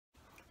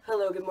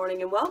Hello, good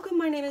morning, and welcome.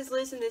 My name is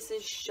Liz, and this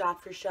is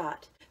Shot for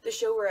Shot, the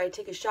show where I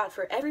take a shot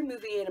for every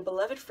movie in a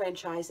beloved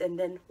franchise and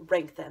then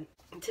rank them.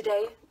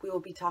 Today, we will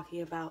be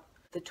talking about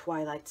the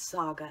Twilight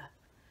Saga.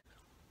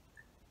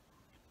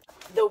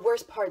 The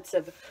worst parts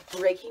of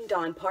Breaking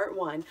Dawn Part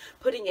 1,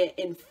 putting it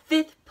in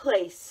 5th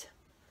place.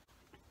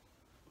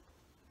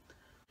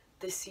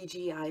 The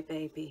CGI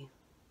baby,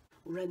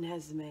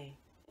 Renesmee.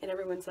 And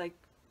everyone's like,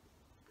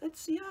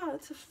 it's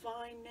a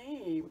fine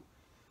name.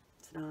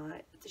 It's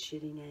not. It's a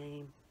shitty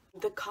name.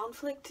 The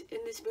conflict in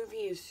this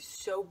movie is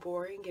so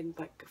boring and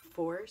like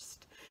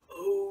forced.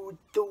 Oh,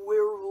 the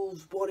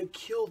werewolves want to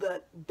kill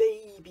that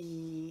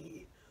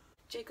baby.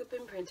 Jacob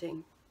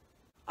imprinting.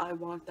 I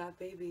want that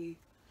baby.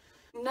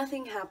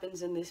 Nothing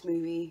happens in this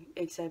movie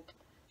except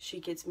she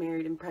gets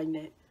married and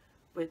pregnant,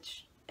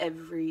 which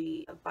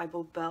every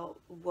Bible Belt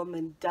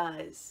woman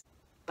does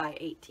by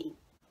 18.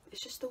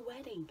 It's just the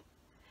wedding.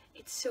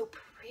 It's so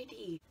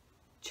pretty.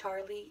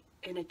 Charlie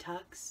in a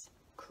tux,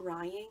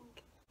 crying.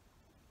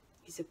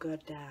 He's a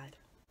good dad.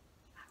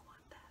 I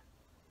want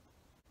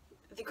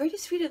that. The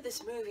greatest feat of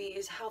this movie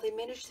is how they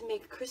managed to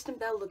make Kristen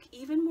Bell look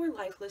even more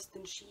lifeless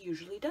than she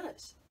usually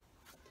does.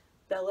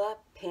 Bella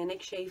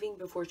panic shaving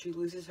before she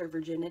loses her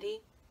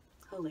virginity.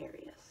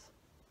 Hilarious.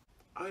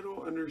 I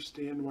don't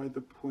understand why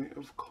the point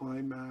of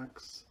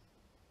climax.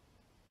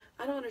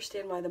 I don't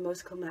understand why the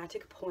most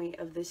climactic point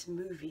of this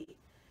movie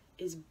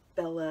is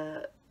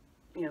Bella,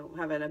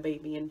 having a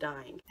baby and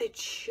dying. It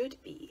should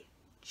be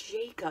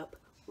Jacob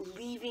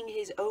leaving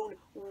his own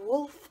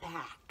wolf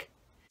pack.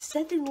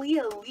 Seth and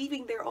Leah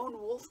leaving their own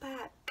wolf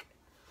pack.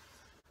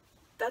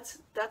 That's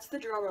the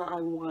drama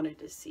I wanted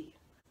to see.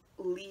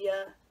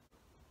 Leah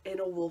in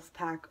a wolf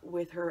pack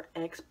with her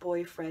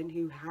ex-boyfriend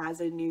who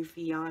has a new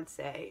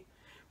fiance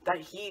that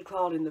he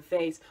clawed in the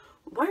face.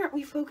 Why aren't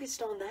we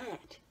focused on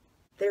that?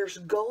 There's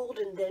gold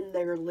and then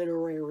there are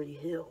literary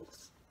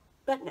hills.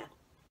 But no.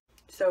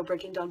 So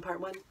Breaking Dawn Part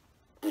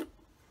 1.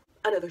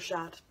 Another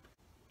shot.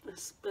 I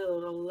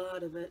spilled a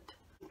lot of it.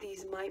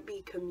 These might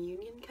be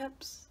communion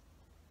cups.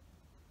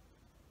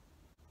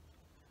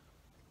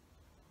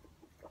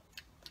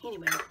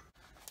 Anyway,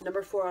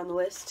 number 4 on the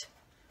list,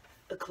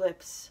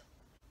 Eclipse.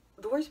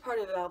 The worst part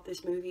about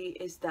this movie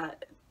is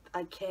that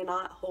I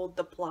cannot hold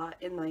the plot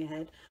in my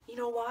head. You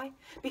know why?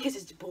 Because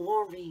it's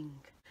boring.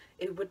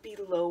 It would be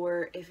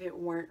lower if it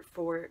weren't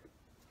for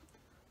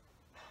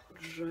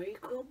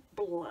Jacob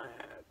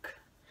Black,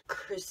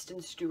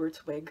 Kristen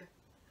Stewart's wig,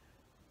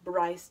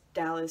 Bryce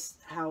Dallas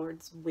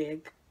Howard's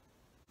wig,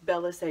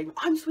 Bella saying,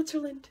 I'm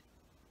Switzerland.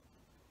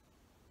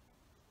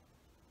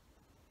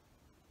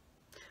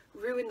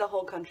 Ruined the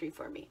whole country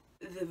for me.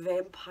 The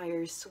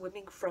vampires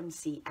swimming from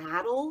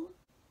Seattle.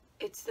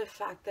 It's the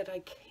fact that I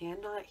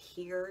cannot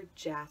hear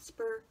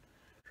Jasper.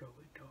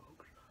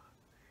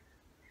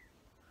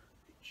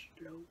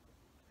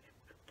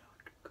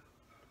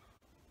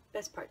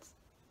 Best parts.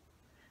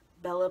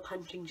 Bella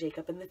punching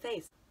Jacob in the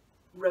face.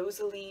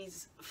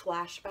 Rosalie's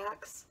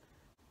flashbacks.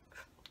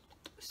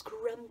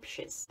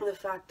 Scrumptious. The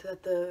fact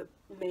that the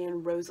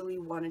man Rosalie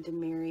wanted to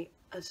marry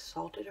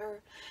assaulted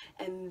her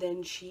and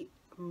then she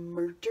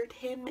murdered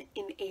him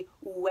in a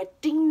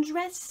wedding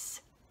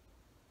dress.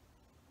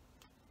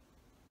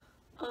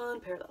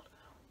 Unparalleled.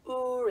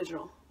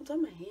 Original. What's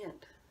on my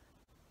hand?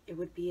 It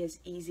would be as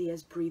easy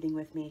as breathing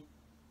with me.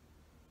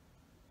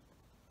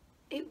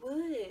 It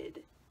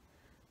would.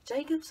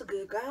 Jacob's a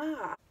good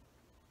guy.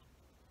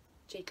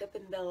 Jacob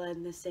and Bella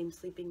in the same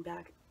sleeping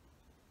bag.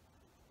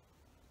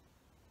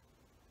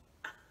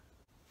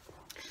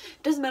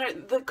 Doesn't matter.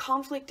 The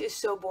conflict is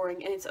so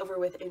boring and it's over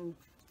with in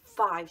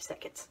 5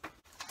 seconds.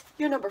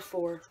 You're number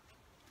 4.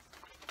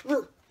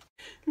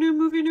 New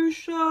movie, new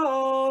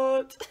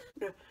shot.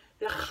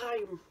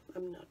 L'chaim.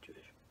 I'm not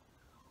Jewish.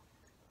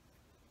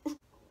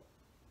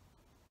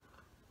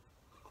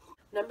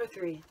 Number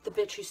 3. The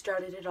bitch who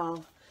started it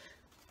all.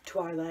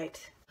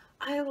 Twilight.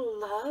 I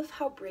love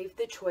how brave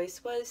the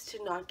choice was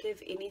to not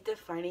give any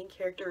defining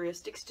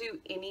characteristics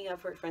to any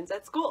of her friends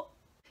at school.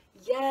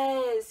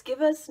 Yes,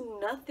 give us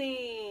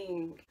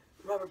nothing.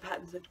 Robert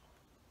Pattinson.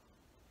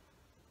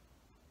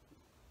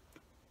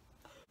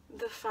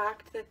 The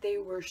fact that they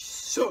were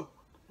so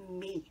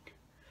mean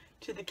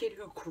to the kid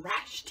who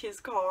crashed his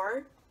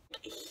car.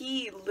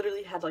 He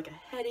literally had like a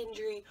head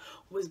injury,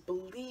 was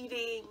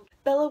bleeding.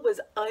 Bella was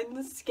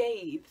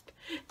unscathed.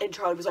 And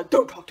Charlie was like,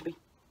 don't talk to me.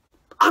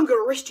 I'm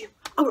gonna arrest you.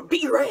 I'm gonna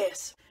beat your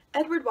ass.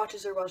 Edward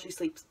watches her while she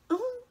sleeps.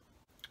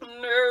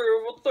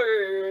 Never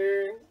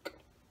think.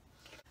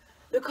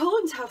 The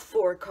Cullens have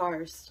 4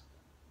 cars.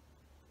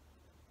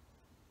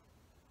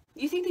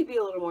 You think they'd be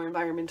a little more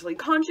environmentally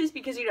conscious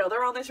because,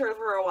 they're on this earth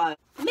for a while.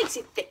 Makes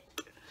you think.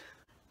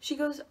 She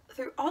goes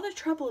through all the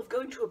trouble of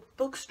going to a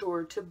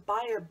bookstore to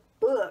buy a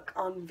book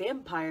on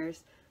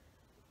vampires,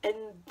 and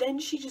then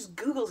she just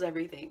Googles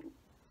everything.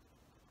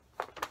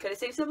 Could have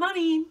saved some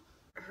money.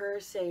 Her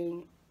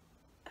saying,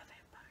 a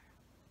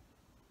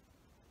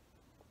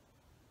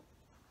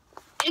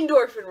vampire.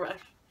 Endorphin rush.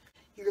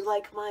 You're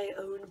like my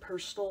own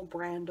personal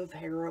brand of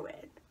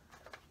heroin.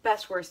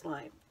 Best worst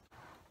line.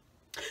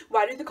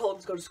 Why did the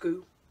Cullens go to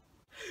school?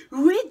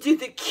 When do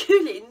the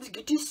Cullens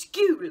go to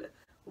school?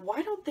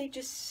 Why don't they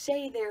just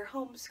say they're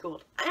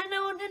homeschooled? I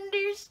don't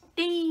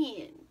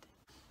understand.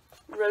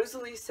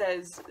 Rosalie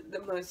says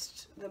the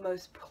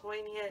most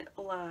poignant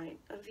line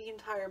of the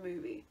entire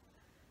movie.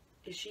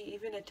 Is she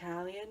even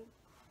Italian?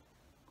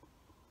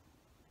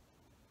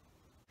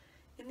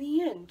 In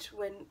the end,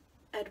 when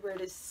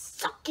Edward is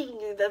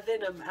sucking the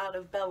venom out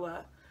of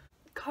Bella,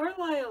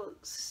 Carlisle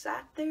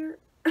sat there.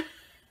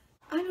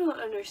 I don't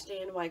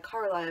understand why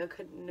Carlisle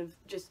couldn't have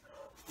just...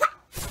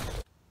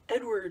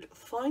 Edward,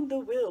 find the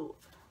will.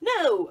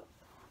 No!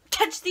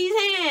 Catch these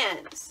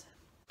hands!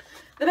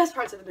 The best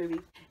parts of the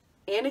movie.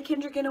 Anna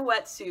Kendrick in a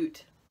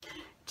wetsuit.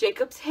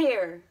 Jacob's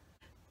hair.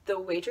 The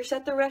waitress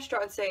at the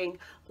restaurant saying,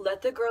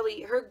 let the girl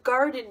eat her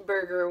garden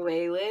burger,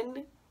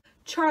 Waylon.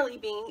 Charlie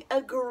being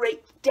a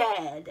great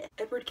dad.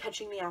 Edward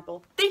catching the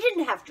apple. They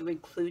didn't have to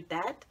include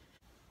that.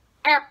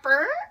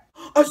 Apple?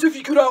 As if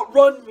he could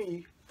outrun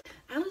me.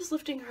 Alice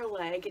lifting her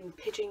leg and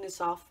pitching the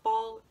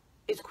softball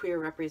is queer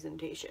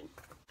representation.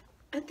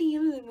 At the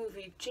end of the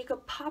movie,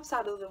 Jacob pops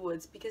out of the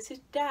woods because his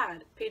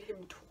dad paid him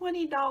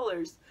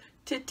 $20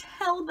 to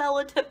tell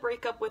Bella to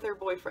break up with her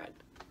boyfriend.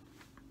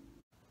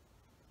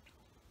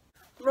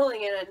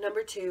 Rolling in at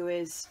number 2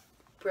 is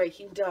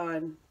Breaking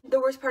Dawn. The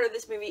worst part of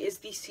this movie is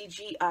the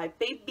CGI.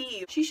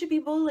 Baby, she should be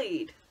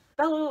bullied.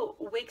 Bella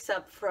wakes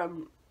up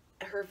from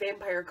her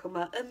vampire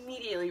coma,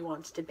 immediately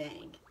wants to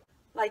bang.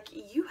 Like,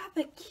 you have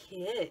a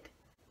kid.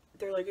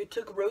 They're like, it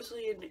took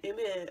Rosalie and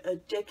Emmett a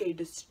decade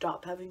to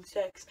stop having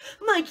sex.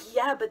 I'm like,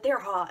 yeah, but they're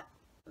hot.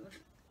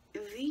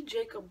 The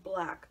Jacob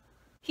Black.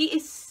 He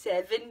is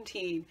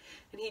 17,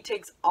 and he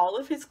takes all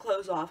of his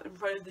clothes off in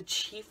front of the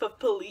chief of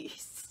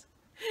police,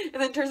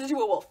 and then turns into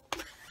a wolf.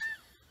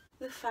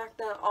 The fact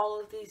that all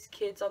of these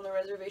kids on the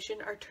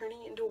reservation are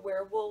turning into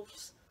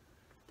werewolves.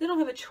 They don't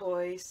have a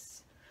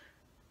choice.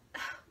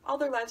 All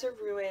their lives are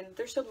ruined.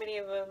 There's so many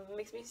of them. It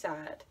makes me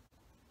sad.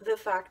 The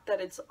fact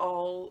that it's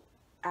all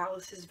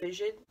Alice's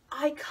vision.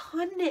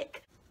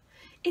 Iconic.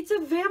 It's a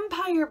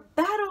vampire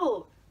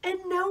battle and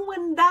no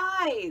one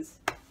dies.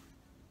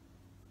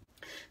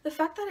 The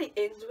fact that it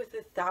ends with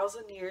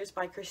 1,000 Years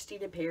by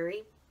Christina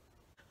Perri.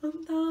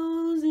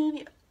 1,000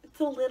 years. It's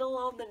a little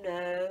on the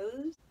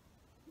nose.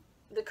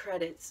 The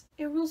credits.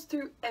 It rolls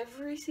through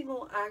every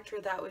single actor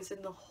that was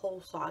in the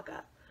whole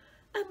saga.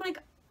 I'm like,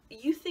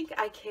 you think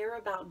I care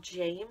about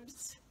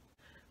James?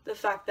 The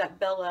fact that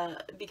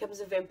Bella becomes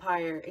a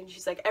vampire and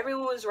she's like,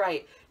 everyone was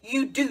right.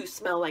 You do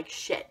smell like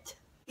shit.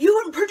 You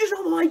wouldn't purchase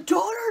on my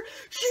daughter?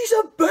 She's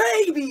a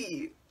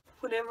baby!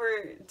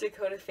 Whenever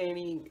Dakota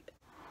Fanning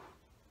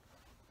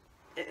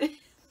and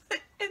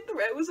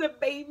throws a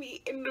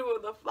baby into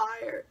the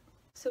fire.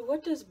 So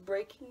what does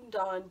Breaking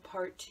Dawn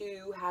Part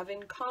 2 have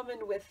in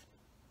common with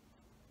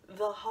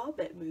the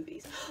Hobbit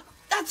movies?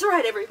 That's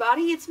right,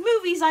 everybody. It's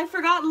movies I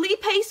forgot Lee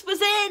Pace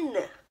was in.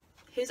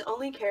 His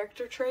only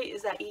character trait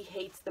is that he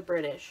hates the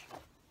British.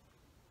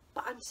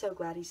 But I'm so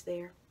glad he's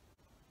there.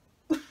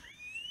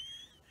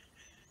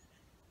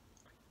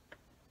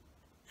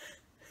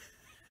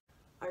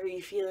 Are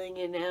you feeling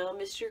it now,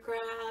 Mr.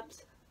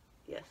 Krabs?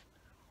 Yes.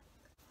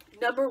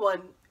 Number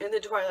 1 in the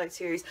Twilight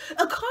series,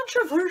 a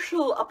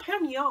controversial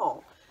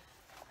opinion,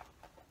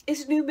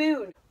 is New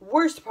Moon.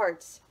 Worst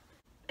parts.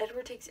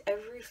 Edward takes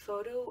every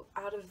photo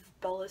out of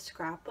Bella's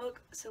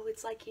scrapbook, so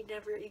it's like he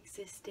never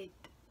existed.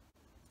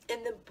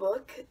 In the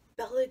book,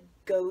 Bella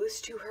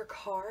goes to her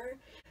car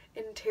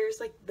and tears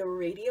like the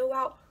radio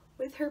out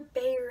with her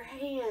bare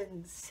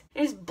hands.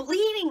 And is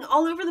bleeding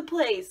all over the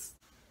place.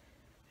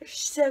 There's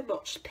so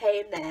much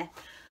pain there.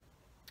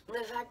 And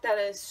the fact that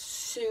as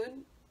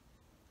soon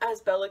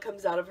as Bella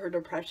comes out of her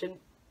depression,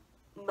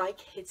 Mike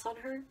hits on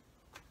her.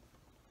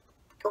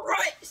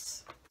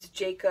 Gross! It's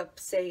Jacob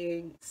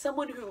saying,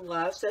 someone who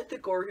laughs at the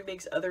gore who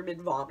makes other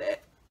men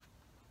vomit.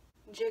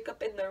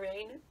 Jacob in the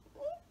rain.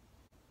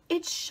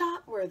 It's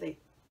shot-worthy.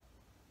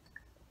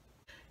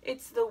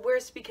 It's the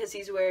worst because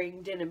he's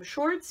wearing denim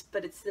shorts,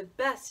 but it's the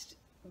best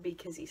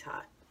because he's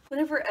hot.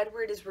 Whenever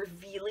Edward is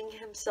revealing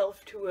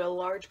himself to a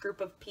large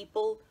group of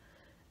people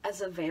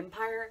as a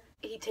vampire,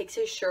 he takes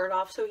his shirt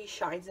off so he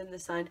shines in the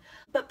sun.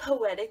 But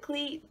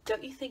poetically,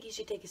 don't you think he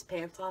should take his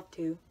pants off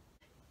too?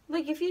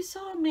 Like, if you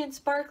saw a man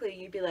sparkling,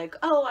 you'd be like,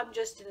 oh, I'm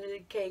just in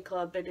a K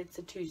club and it's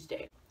a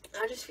Tuesday.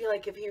 I just feel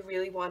like if he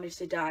really wanted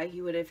to die,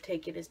 he would have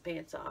taken his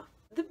pants off.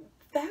 The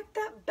fact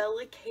that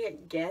Bella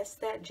can't guess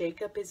that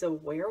Jacob is a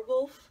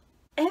werewolf,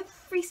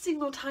 every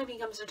single time he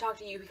comes to talk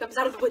to you, he comes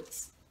out of the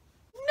woods.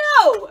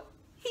 No!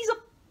 He's a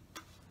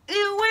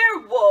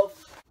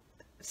werewolf!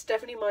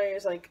 Stephenie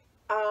Meyer's like,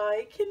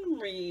 I can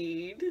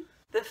read.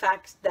 The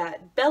fact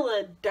that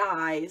Bella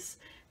dies,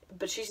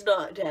 but she's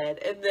not dead,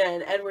 and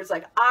then Edward's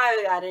like,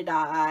 I gotta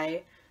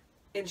die,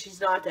 and she's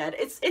not dead.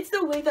 It's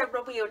the way that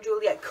Romeo and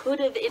Juliet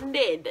could have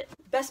ended.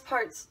 Best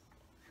parts,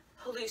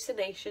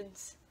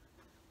 hallucinations,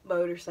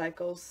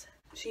 motorcycles.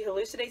 She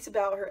hallucinates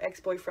about her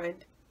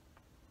ex-boyfriend.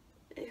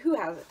 Who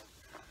hasn't?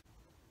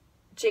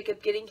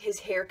 Jacob getting his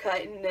hair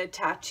cut and a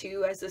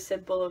tattoo as a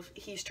symbol of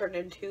he's turned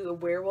into a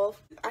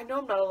werewolf. I know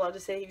I'm not allowed to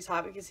say he was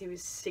hot because he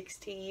was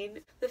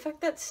 16. The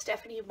fact that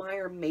Stephenie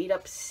Meyer made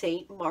up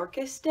St.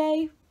 Marcus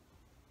Day.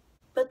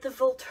 But the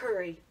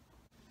Volturi.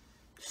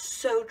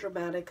 So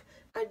dramatic.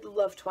 I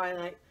love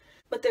Twilight.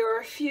 But there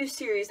are a few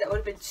series that would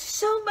have been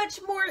so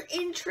much more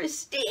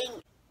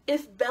interesting.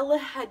 If Bella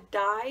had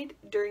died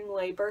during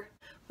labor,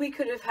 we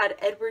could have had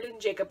Edward and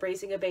Jacob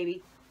raising a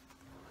baby.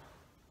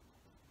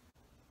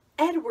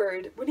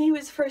 Edward, when he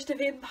was first a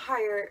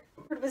vampire,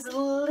 was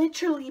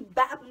literally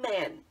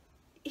Batman.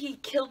 He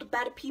killed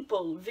bad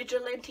people,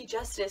 vigilante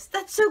justice.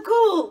 That's so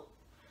cool!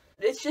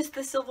 It's just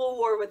the Civil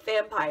War with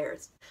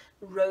vampires.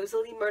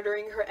 Rosalie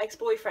murdering her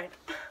ex-boyfriend.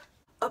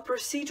 A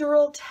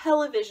procedural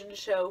television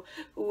show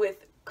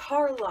with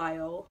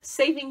Carlisle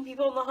saving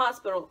people in the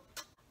hospital.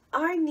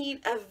 I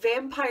need a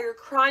vampire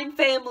crime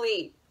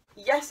family.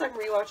 Yes, I'm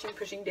rewatching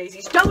Pushing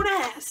Daisies. Don't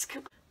ask!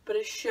 But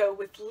a show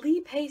with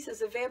Lee Pace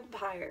as a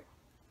vampire.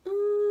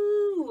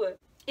 Ooh.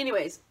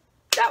 Anyways,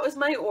 that was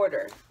my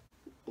order.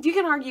 If you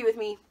can argue with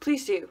me,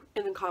 please do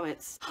in the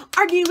comments.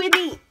 Argue with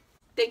me!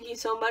 Thank you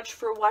so much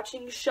for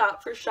watching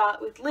Shot for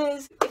Shot with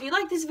Liz. If you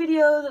like this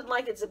video, then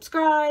like and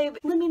subscribe.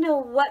 Let me know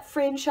what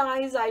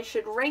franchise I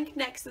should rank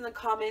next in the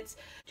comments.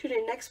 Tune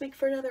in next week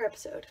for another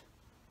episode.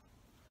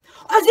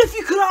 As if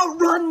you could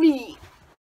outrun me!